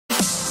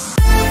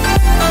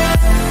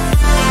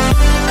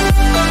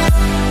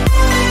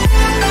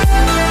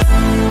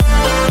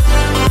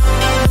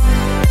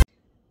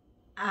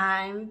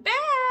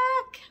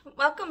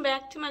Welcome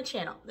back to my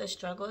channel, The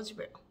Struggle is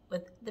Real,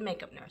 with the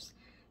Makeup Nurse.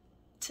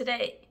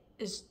 Today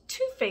is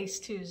Too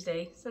Faced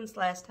Tuesday, since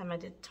last time I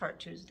did Tarte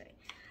Tuesday.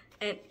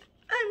 And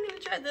I'm going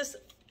to try this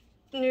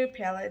new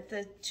palette,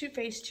 the Too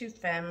Faced Too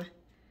Femme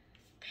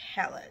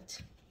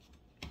palette.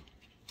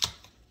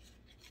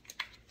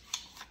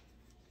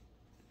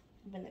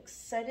 I've been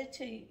excited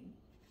to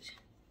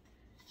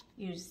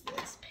use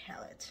this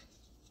palette.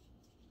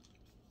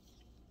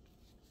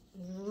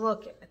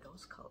 Look at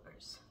those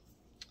colors.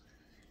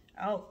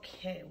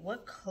 Okay,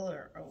 what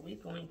color are we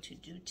going to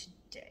do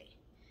today?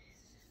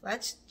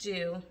 Let's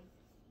do,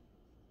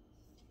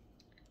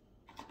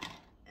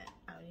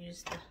 I'll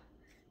use the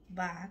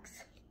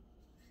box.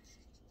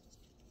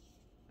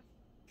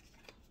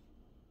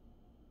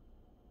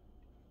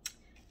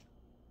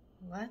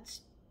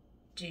 Let's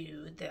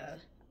do the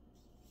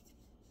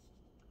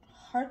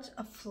Hearts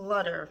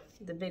Aflutter,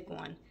 the big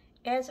one,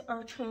 as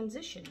our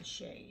transition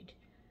shade.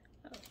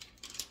 Oh.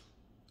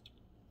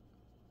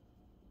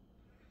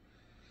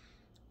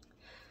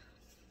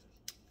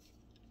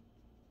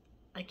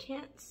 I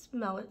can't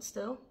smell it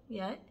still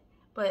yet,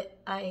 but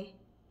I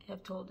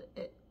have told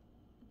it.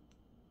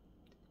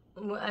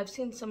 I've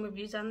seen some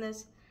reviews on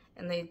this,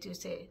 and they do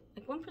say,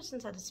 like, one person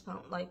said it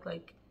smelled like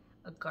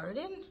a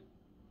garden,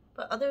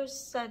 but others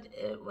said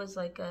it was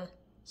like a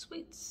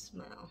sweet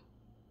smell.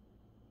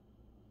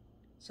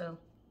 So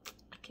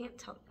I can't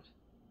tell you.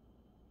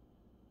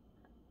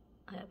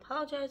 I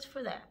apologize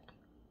for that.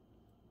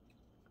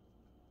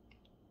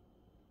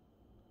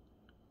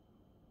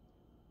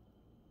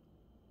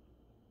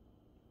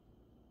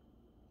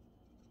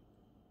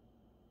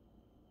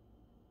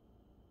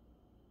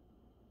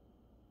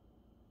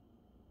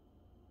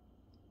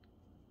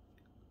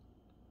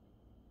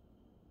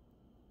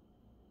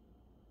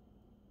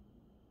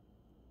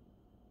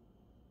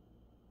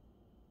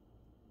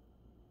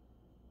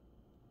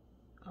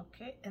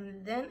 Okay,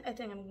 and then I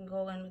think I'm gonna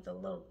go in with a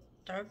little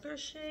darker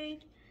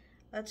shade.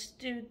 Let's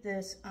do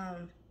this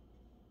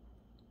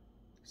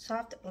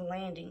soft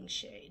landing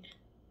shade.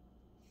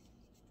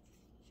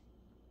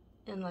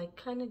 And like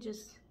kind of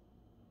just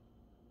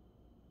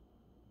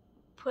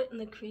put in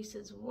the crease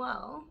as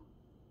well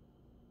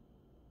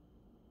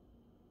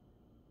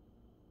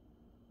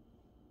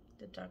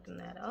to darken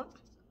that up.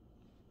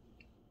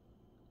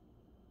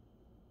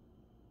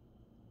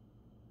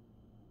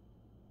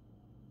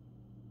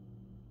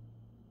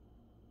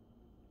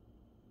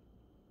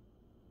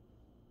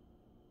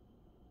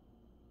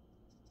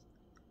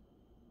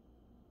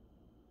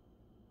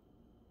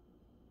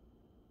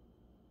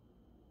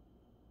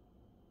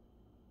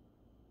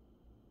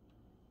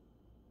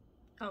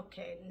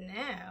 Okay,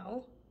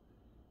 now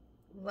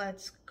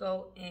let's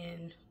go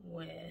in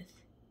with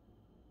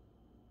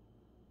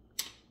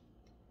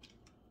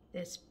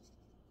this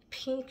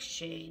pink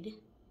shade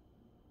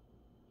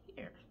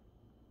here.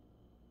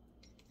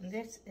 And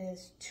this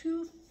is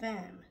Too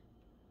Femme.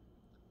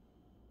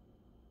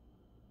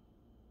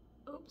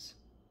 Oops.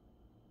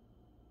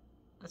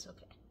 That's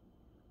okay.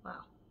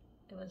 Wow,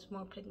 it was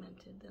more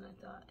pigmented than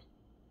I thought.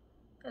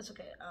 That's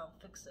okay, I'll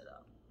fix it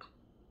up.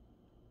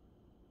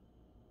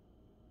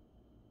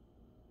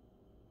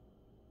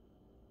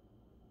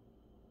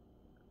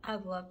 I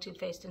love Too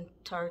Faced and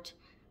Tarte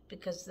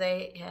because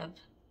they have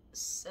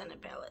scented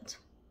palettes.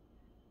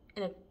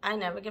 And if I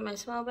never get my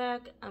smell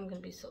back, I'm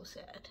going to be so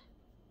sad.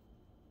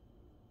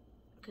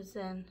 Because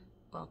then,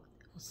 well,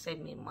 it'll save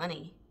me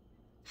money.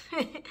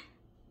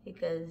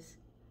 Because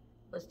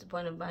what's the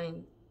point of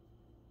buying?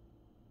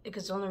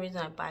 Because the only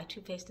reason I buy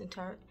Too Faced and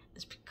Tarte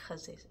is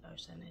because they are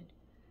scented.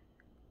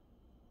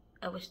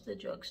 I wish the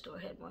drugstore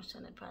had more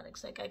scented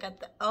products. Like I got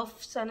the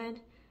e.l.f.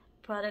 scented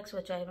products,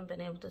 which I haven't been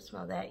able to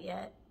smell that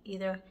yet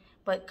either.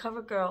 But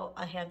CoverGirl,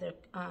 I have their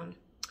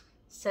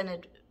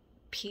scented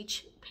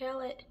peach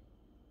palette,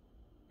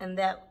 and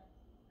that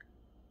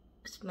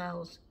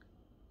smells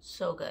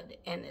so good.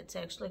 And it's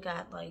actually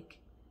got like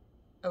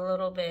a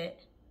little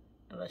bit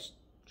of a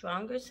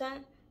stronger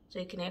scent, so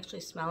you can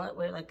actually smell it,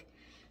 where like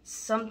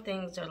some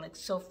things are like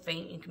so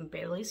faint you can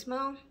barely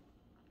smell.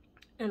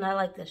 And I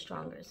like the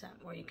stronger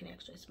scent where you can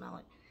actually smell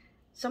it.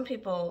 Some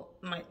people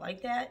might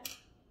like that.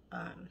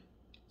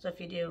 So if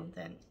you do,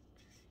 then,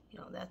 you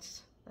know,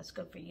 that's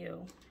good for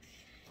you.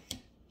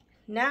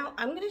 Now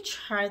I'm gonna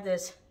try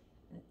this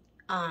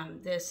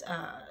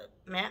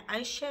matte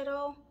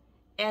eyeshadow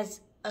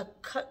as a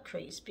cut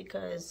crease,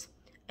 because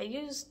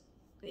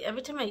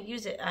every time I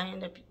use it, I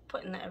end up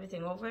putting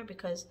everything over it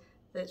because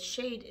the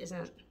shade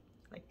isn't,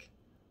 like,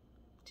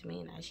 to me,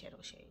 an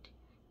eyeshadow shade.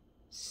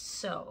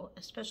 So,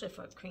 especially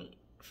for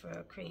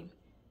a cream.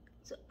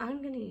 So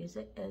I'm gonna use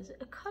it as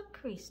a cut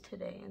crease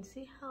today and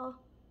see how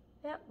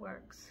that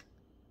works.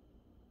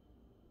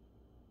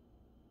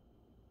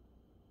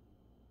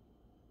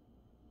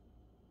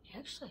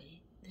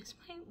 Actually, this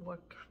might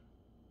work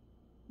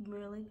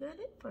really good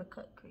for a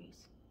cut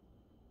crease.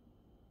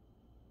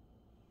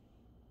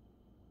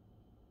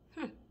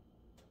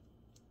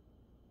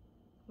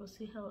 We'll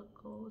see how it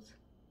goes.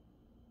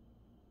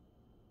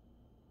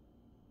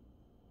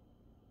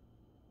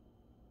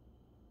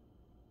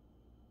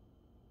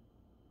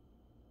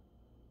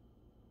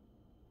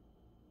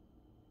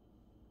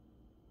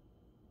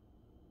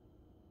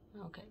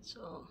 Okay,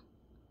 so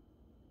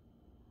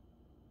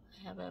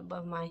I have it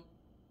above my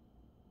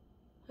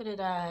hooded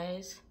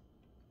eyes.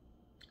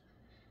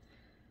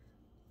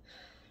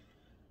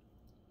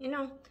 You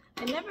know,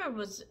 I never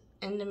was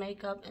into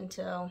makeup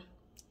until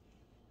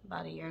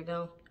about a year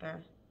ago,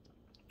 or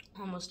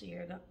almost a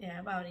year ago. Yeah,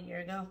 about a year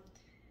ago.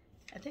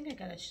 I think I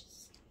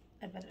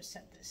better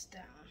set this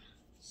down.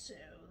 So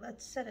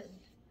let's set it,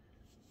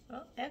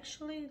 well,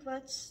 actually,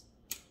 let's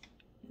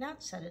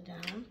not set it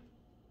down.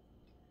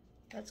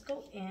 Let's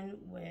go in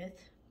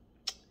with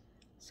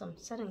some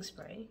setting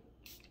spray.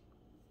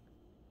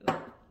 Ooh,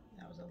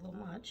 that was a little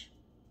much.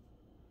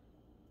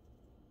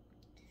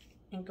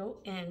 And go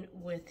in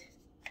with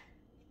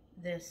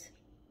this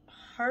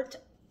Heart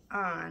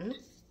On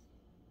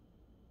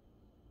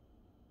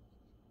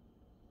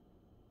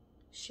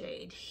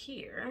shade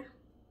here.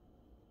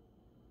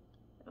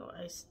 Oh,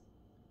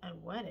 I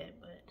wet it,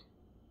 but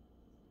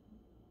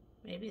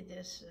maybe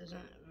this isn't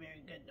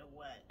very good to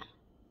wet.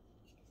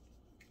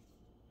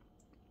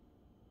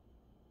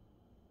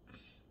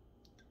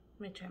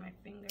 Let me try my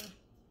finger.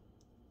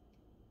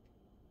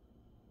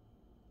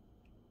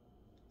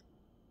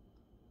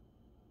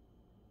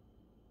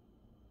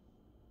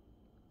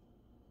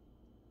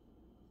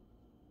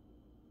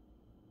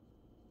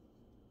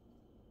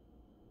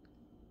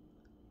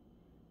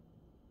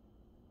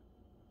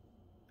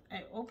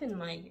 I opened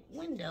my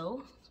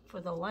window for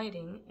the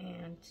lighting,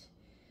 and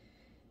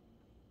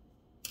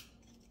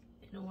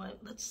you know what?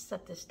 Let's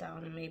set this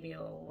down and maybe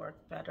it'll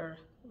work better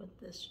with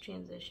this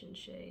transition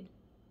shade.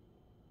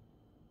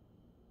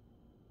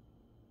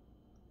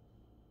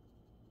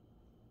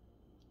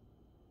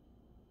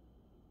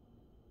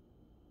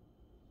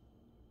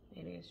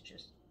 Maybe it's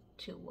just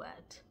too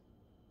wet.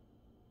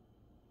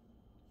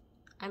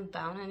 I'm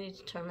bound and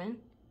determined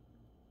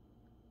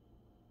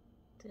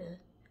to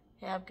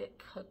have good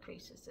cut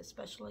creases,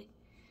 especially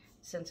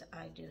since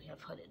I do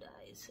have hooded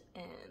eyes.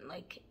 And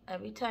like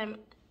every time,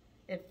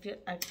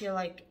 I feel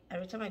like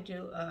every time I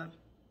do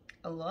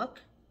a look,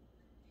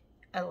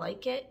 I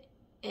like it,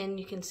 and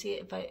you can see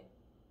it if I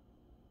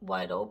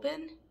wide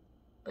open,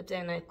 but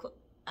then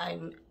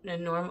I'm a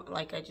normal,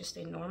 like I just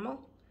stay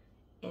normal,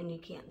 and you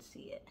can't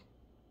see it.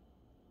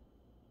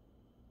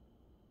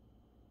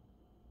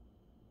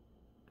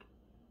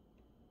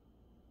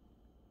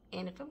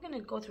 And if I'm gonna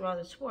go through all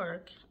this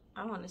work,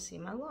 I want to see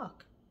my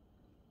look.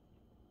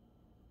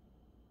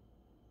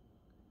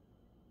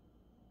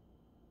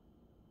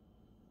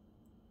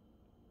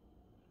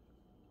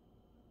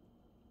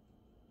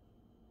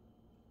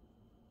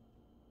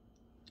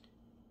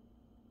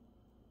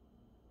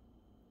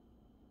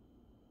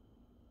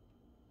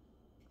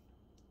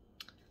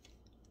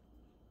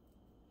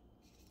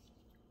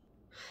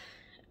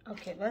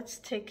 Okay, let's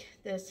take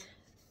this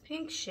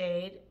pink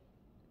shade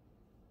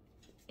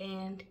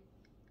and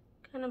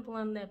kind of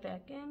blend that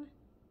back in.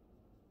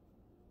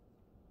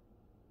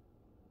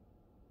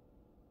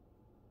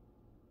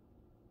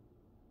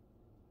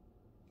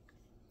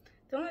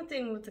 The only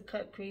thing with the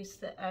cut crease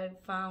that I've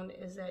found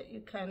is that you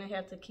kind of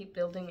have to keep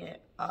building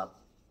it up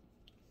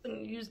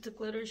when you use the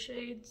glitter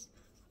shades,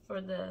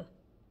 or the,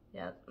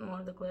 yeah,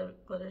 more of the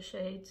glitter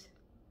shades.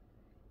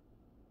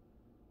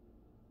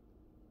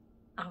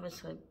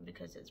 Obviously,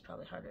 because it's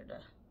probably harder to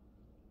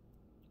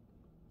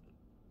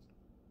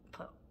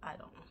put, I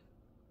don't know,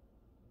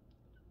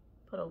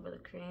 put over the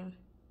cream,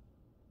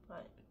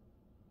 but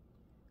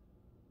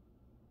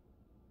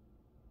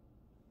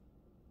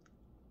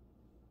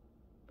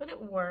it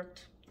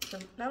worked. So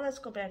now let's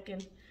go back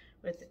in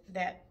with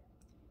that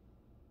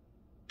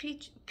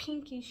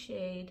pinky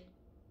shade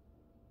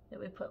that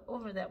we put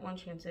over that one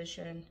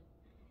transition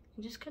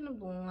and just kind of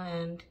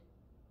blend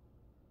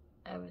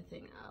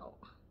everything out.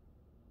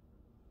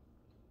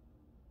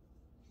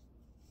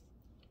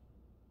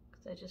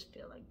 Because I just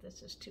feel like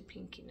this is too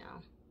pinky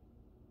now.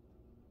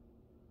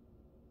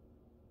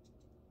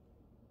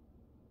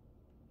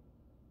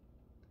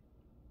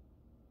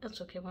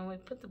 That's okay, when we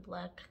put the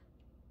black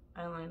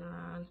eyeliner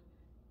on,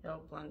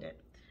 it'll blend it.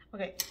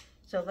 Okay,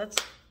 so let's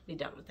be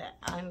done with that.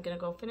 I'm gonna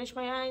go finish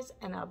my eyes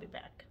and I'll be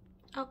back.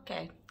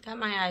 Okay, got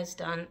my eyes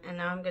done, and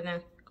now I'm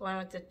gonna go on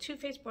with the Too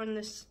Faced Born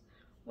This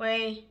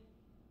Way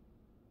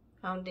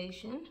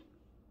foundation.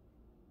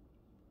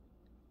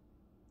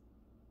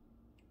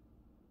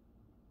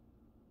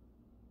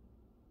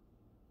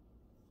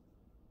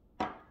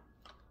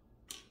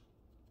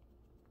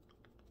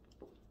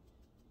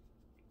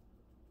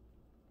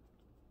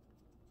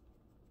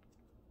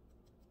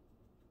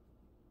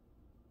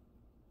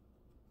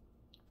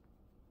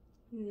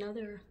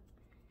 Another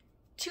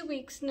 2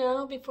 weeks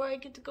now before I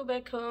get to go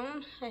back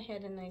home. I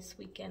had a nice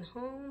weekend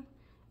home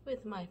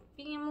with my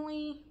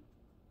family.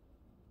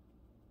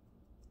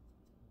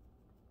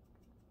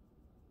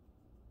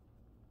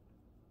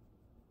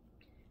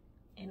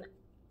 And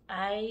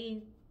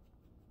I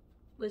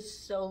was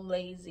so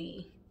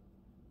lazy,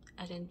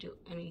 I didn't do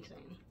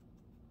anything.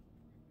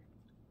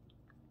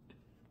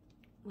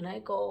 When I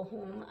go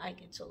home, I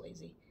get so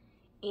lazy.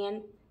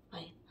 And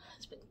my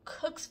husband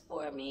cooks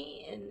for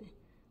me, and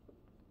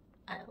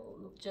I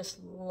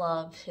just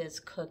love his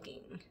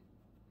cooking.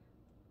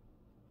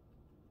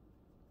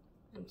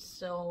 I'm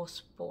so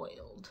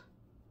spoiled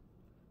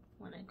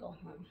when I go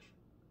home.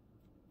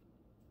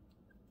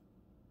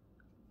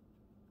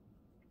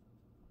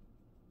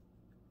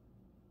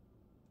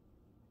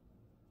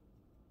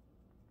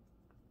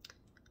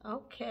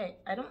 Okay,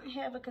 I don't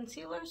have a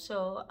concealer,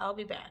 so I'll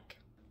be back.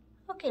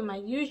 Okay, my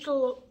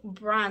usual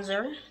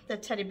bronzer, the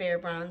Teddy Bear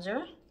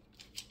bronzer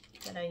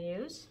that I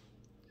use.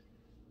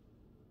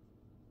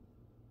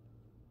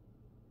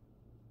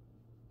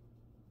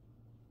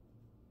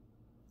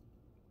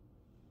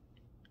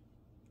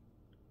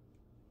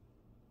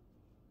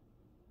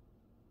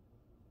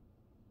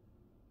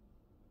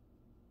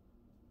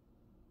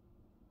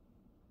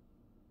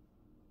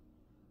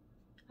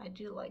 I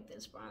do like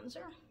this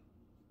bronzer.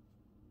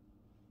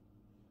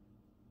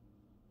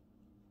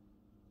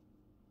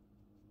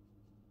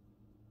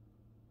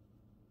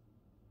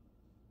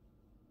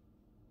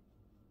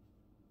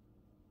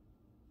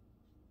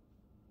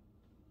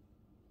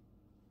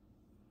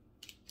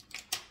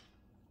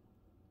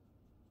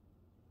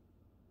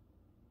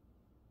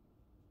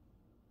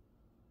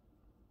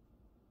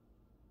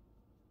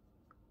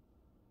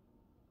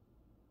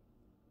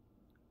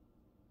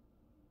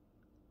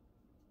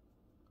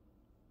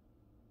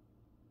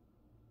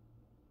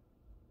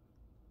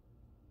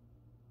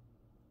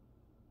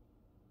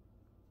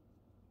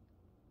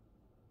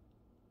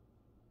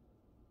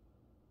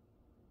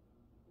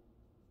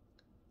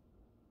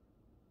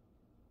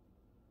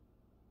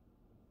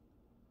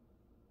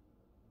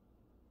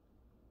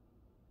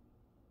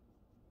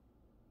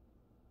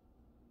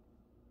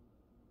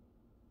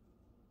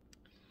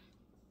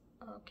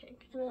 Okay,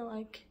 kind of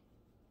like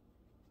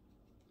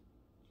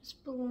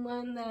just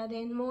blend that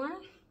in more.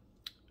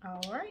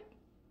 All right.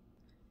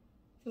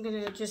 I'm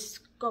gonna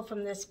just go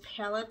from this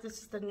palette. This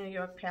is the New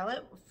York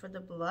palette for the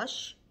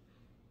blush,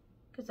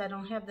 because I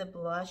don't have the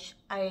blush.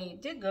 I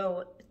did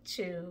go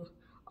to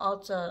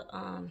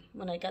Ulta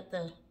when I got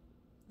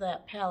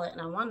that palette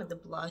and I wanted the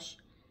blush,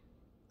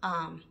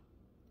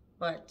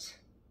 but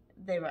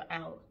they were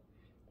out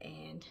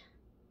and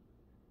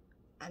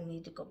I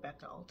need to go back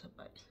to Ulta,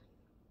 but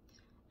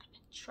I've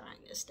been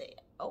trying to stay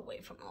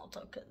away from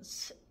Ulta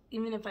because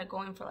even if I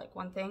go in for like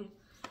one thing,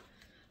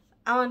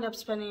 I'll end up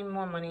spending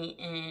more money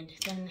and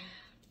then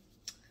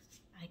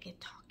I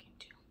get talking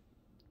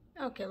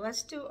to. Okay,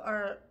 let's do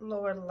our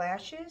lower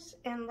lashes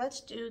and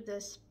let's do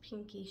this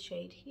pinky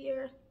shade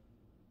here.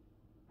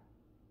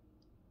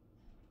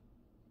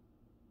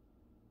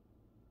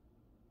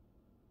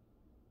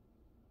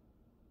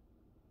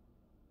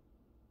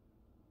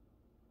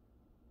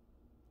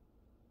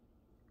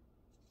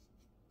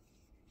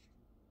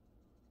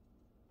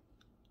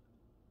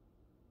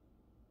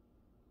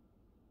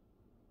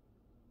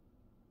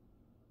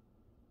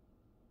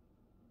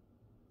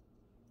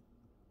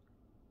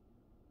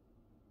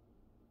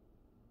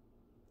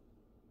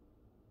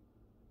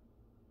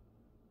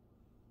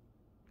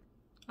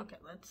 Okay,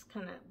 let's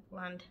kind of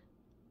blend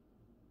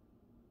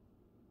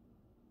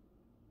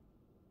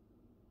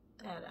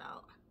that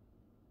out.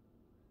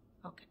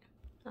 Okay,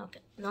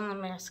 okay. The only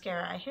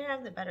mascara I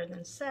have, the Better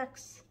Than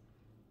Sex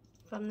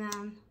from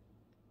them.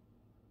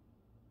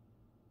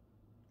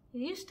 I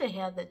used to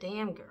have the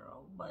Damn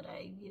Girl, but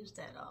I used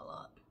that all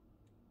up.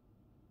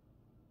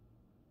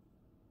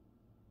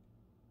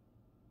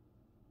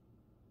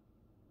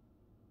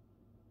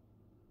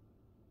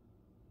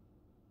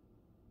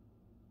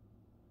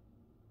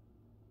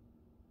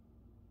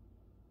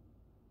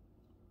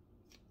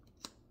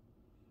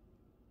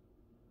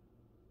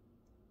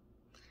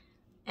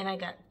 And I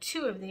got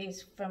 2 of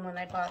these from when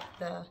I bought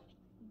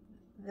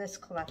this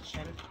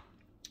collection.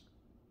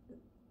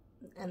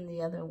 And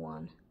the other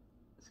one,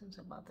 since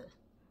I bought the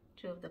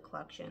 2 of the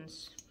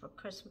collections for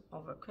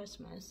over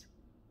Christmas.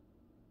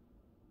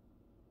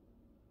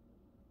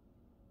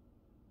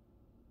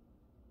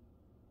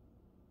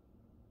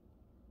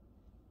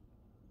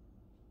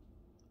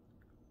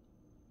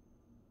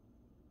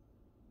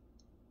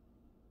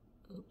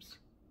 Oops.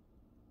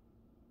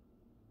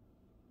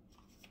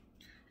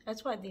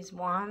 That's why these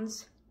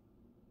wands,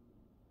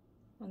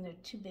 when they're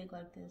too big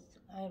like this,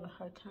 I have a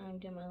hard time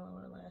doing my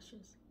lower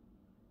lashes.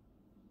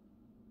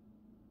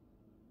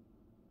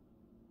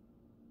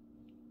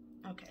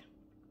 Okay.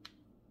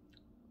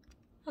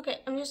 Okay,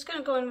 I'm just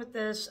gonna go in with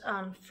this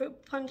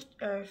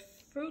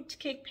fruit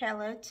cake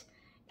palette,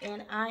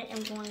 and I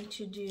am going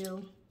to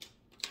do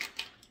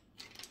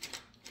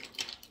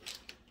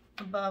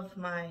above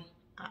my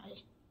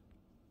eye.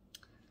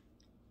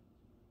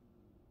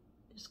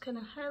 Just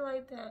gonna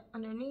highlight that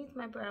underneath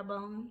my brow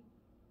bone.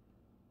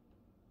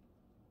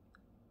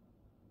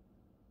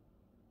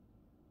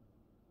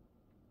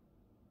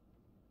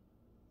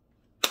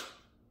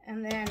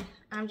 And then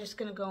I'm just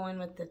gonna go in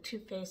with the Too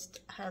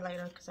Faced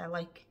highlighter because I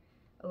like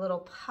a little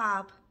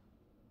pop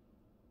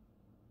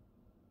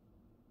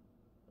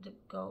to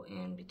go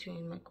in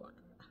between my corner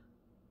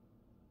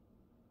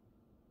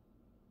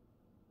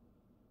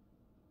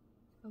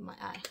of my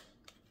eye.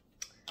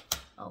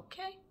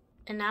 Okay,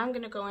 and now I'm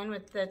gonna go in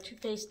with the Too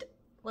Faced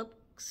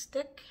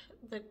lipstick,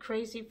 the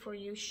Crazy For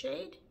You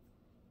shade.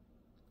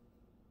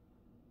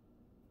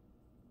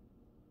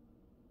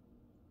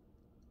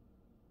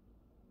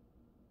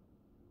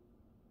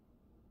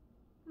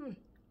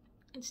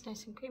 It's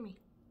nice and creamy.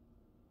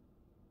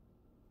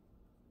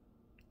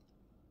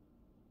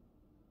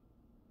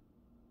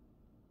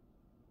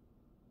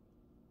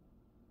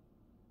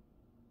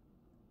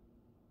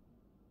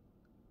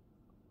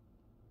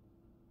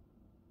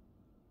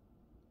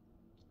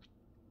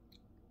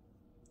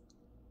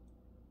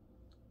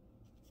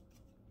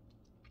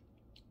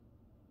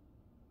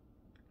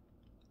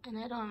 And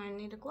I don't even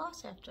need a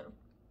gloss after.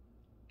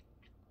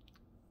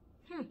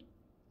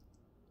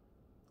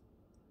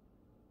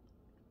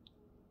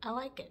 I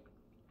like it.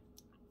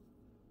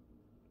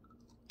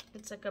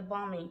 It's like a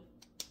balmy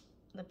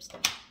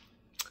lipstick.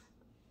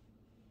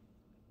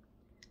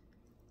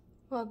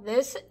 Well,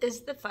 this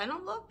is the final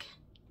look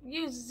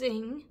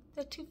using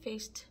the Too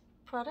Faced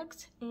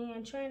products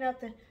and trying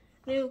out the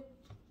new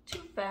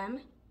Too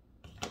Femme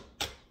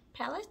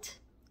palette.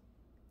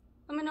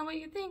 Let me know what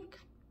you think.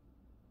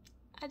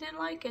 I didn't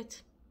like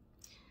it.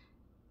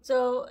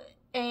 So,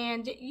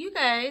 and you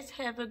guys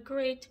have a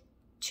great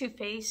Too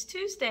Faced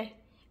Tuesday.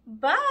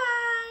 Bye!